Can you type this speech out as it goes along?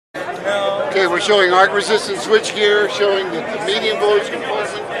Okay, we're showing arc resistant switchgear, showing that the medium voltage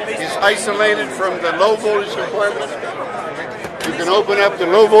compartment is isolated from the low voltage compartment. You can open up the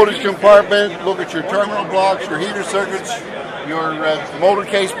low voltage compartment, look at your terminal blocks, your heater circuits, your motor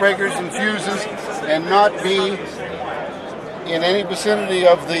case breakers and fuses, and not be in any vicinity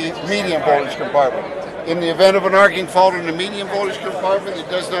of the medium voltage compartment. In the event of an arcing fault in the medium voltage compartment, it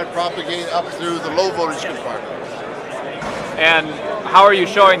does not propagate up through the low voltage compartment. And how are you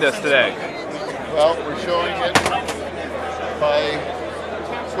showing this today? Well, we're showing it by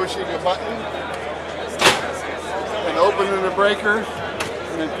pushing a button and opening the breaker,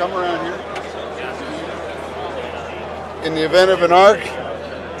 and then come around here. In the event of an arc,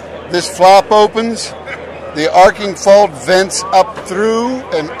 this flap opens, the arcing fault vents up through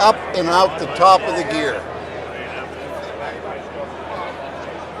and up and out the top of the gear.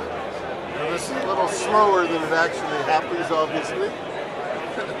 Now, this is a little slower than it actually happens, obviously.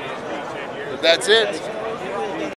 But that's it.